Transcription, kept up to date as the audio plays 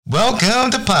Welcome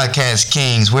to Podcast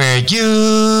Kings, where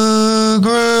you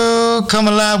grew. Come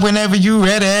alive whenever you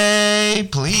ready,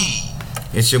 please.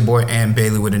 It's your boy Ant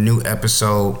Bailey with a new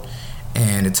episode,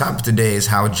 and the topic today is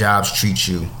how jobs treat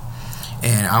you.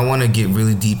 And I want to get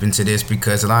really deep into this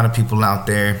because a lot of people out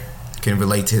there can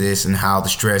relate to this and how the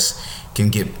stress can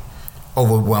get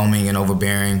overwhelming and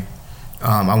overbearing.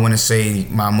 I want to say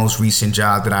my most recent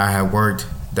job that I had worked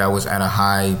that was at a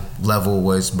high level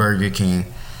was Burger King.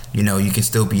 You know, you can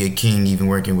still be a king even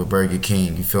working with Burger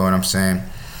King. You feel what I'm saying?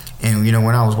 And, you know,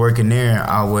 when I was working there,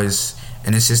 I was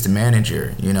an assistant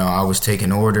manager. You know, I was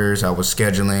taking orders, I was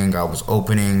scheduling, I was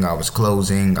opening, I was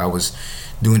closing, I was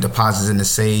doing deposits in the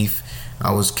safe,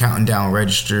 I was counting down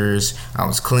registers, I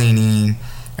was cleaning,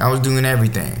 I was doing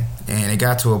everything. And it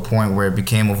got to a point where it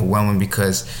became overwhelming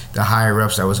because the higher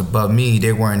ups that was above me,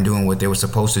 they weren't doing what they were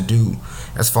supposed to do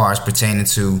as far as pertaining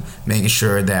to making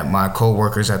sure that my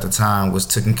co-workers at the time was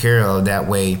taken care of. That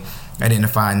way I didn't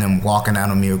find them walking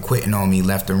out on me or quitting on me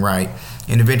left and right.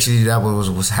 And eventually that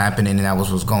was happening, and that was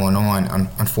what's going on,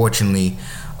 unfortunately.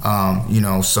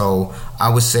 So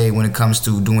I would say when it comes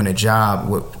to doing a job,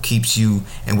 what keeps you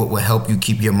and what will help you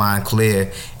keep your mind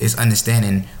clear is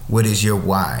understanding what is your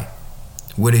why.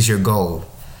 What is your goal?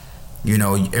 You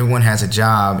know, everyone has a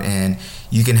job, and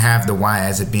you can have the why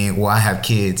as it being, well, I have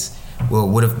kids. Well,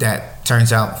 what if that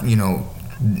turns out, you know,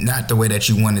 not the way that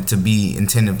you want it to be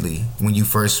intentionally when you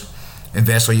first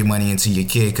invest all your money into your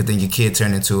kid, because then your kid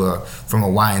turn from a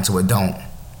why into a don't.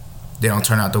 They don't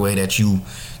turn out the way that you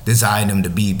desire them to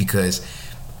be, because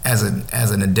as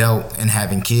an adult and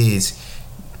having kids,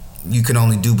 you can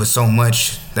only do but so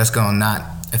much that's gonna not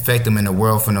affect them in the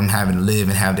world from them having to live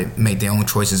and have to make their own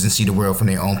choices and see the world from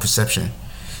their own perception.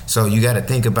 So you got to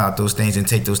think about those things and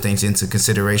take those things into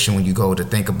consideration when you go to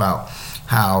think about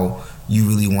how you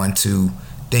really want to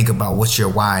think about what's your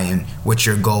why and what's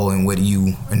your goal and what are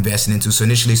you investing into. So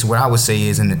initially, what I would say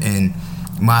is, and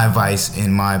my advice,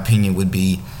 in my opinion, would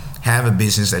be have a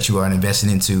business that you are investing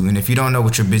into. And if you don't know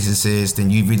what your business is, then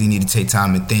you really need to take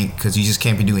time and think, because you just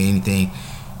can't be doing anything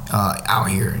out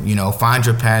here. You know, find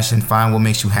your passion, find what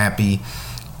makes you happy,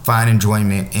 find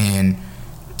enjoyment, and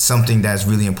something that's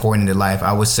really important in life.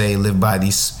 I would say live by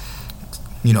these,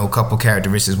 you know, couple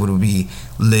characteristics. What would be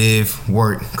live,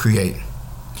 work, create.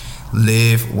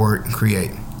 Live, work,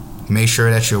 create. Make sure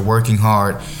that you're working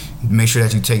hard. Make sure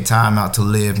that you take time out to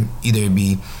live. Either it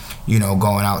be, you know,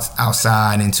 going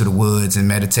outside into the woods and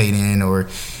meditating, or,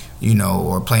 you know,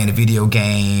 or playing a video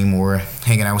game, or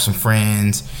hanging out with some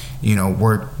friends. You know,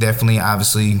 work, definitely,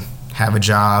 obviously, have a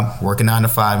job, work a 9 to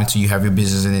 5 until you have your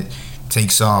business and it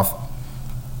takes off.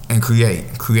 And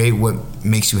create what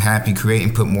makes you happy. Create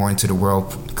and put more into the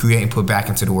world. Create and put back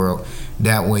into the world.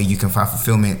 That way you can find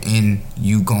fulfillment in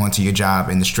you going to your job,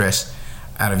 and the stress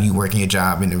out of you working your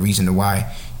job, and the reason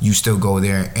why you still go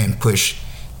there and push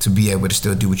to be able to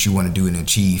still do what you want to do and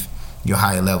achieve your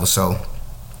higher level. So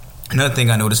another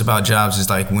thing I notice about jobs is,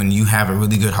 like, when you have a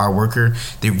really good hard worker,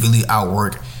 they really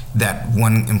outwork that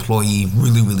one employee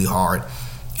really, really hard.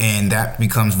 And that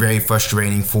becomes very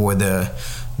frustrating for the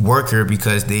worker,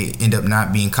 because they end up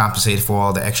not being compensated for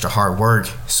all the extra hard work.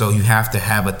 So you have to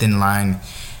have a thin line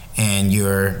and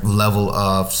your level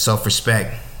of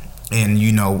self-respect, and,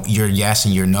 you know, your yes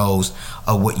and your no's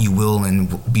of what you will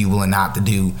and be willing not to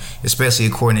do, especially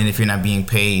according if you're not being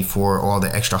paid for all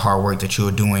the extra hard work that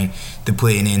you're doing to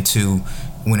put it into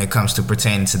when it comes to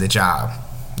pertaining to the job.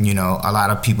 You know, a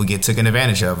lot of people get taken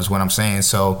advantage of, is what I'm saying.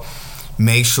 So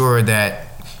make sure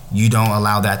that you don't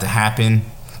allow that to happen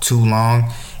too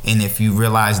long. And if you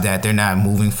realize that they're not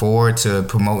moving forward to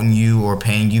promoting you or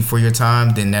paying you for your time,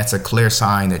 then that's a clear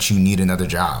sign that you need another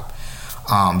job.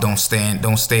 Don't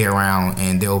stay around,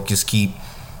 and they'll just keep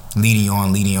leading you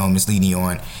on, misleading you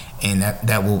on. And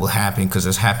that will happen, because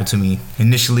it's happened to me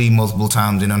initially multiple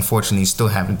times, and unfortunately still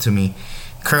happened to me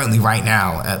currently right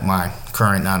now at my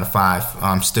current 9 to 5.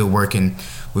 I'm still working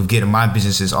with getting my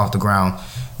businesses off the ground.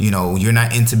 You know, you're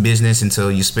not into business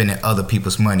until you're spending other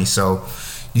people's money. So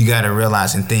you got to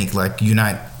realize and think, like, you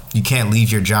can't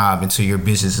leave your job until your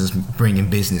business is bringing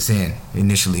business in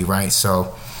initially, right?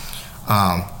 So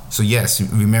yes,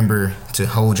 remember to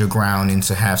hold your ground and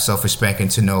to have self-respect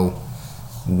and to know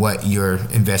what you're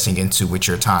investing into with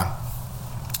your time.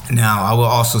 Now, I will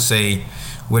also say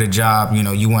with a job, you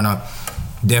know, you want to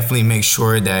definitely make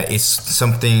sure that it's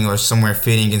something or somewhere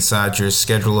fitting inside your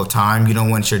schedule of time. You don't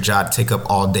want your job to take up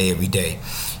all day every day.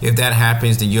 If that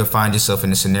happens, then you'll find yourself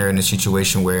in a scenario, in a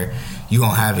situation where you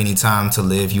won't have any time to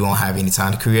live, you won't have any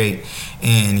time to create,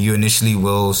 and you initially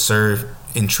will serve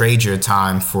and trade your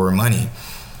time for money,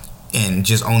 and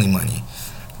just only money.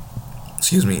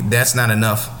 that's not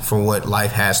enough for what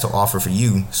life has to offer for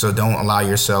you. So don't allow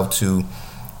yourself to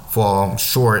fall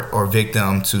short or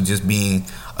victim to just being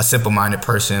a simple-minded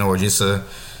person or just a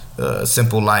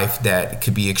simple life that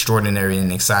could be extraordinary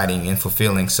and exciting and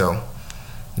fulfilling. So,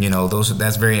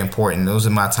 that's very important. Those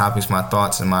are my topics, my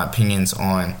thoughts, and my opinions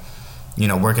on,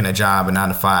 working a job, a 9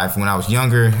 to 5. When I was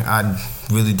younger, I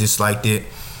really disliked it.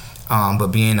 But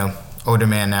being an older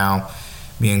man now,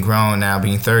 being grown now,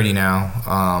 being 30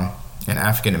 now, and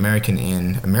African American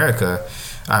in America,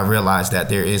 I realized that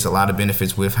there is a lot of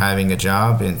benefits with having a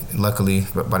job. And luckily,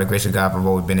 by the grace of God, I've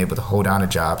always been able to hold down a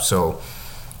job. So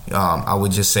I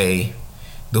would just say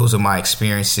those are my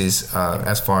experiences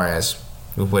as far as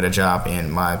with a job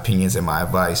and my opinions and my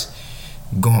advice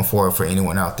going forward for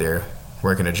anyone out there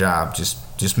working a job.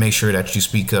 Just make sure that you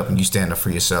speak up and you stand up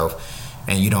for yourself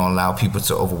and you don't allow people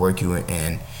to overwork you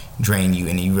and drain you,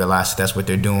 and you realize that's what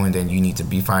they're doing, then you need to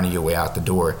be finding your way out the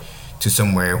door to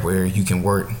somewhere where you can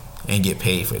work and get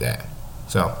paid for that.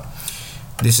 So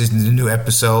this is the new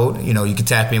episode. You can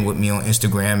tap in with me on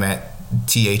Instagram at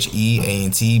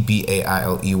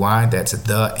TheAntBailey. That's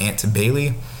the Ant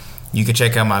Bailey. You can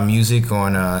check out my music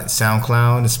on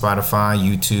SoundCloud, Spotify,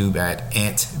 YouTube at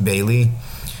Ant Bailey,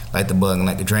 like the bug and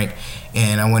like the drink.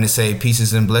 And I want to say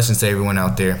pieces and blessings to everyone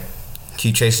out there.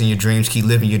 Keep chasing your dreams. Keep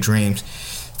living your dreams.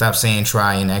 Stop saying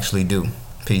try and actually do.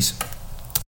 Peace.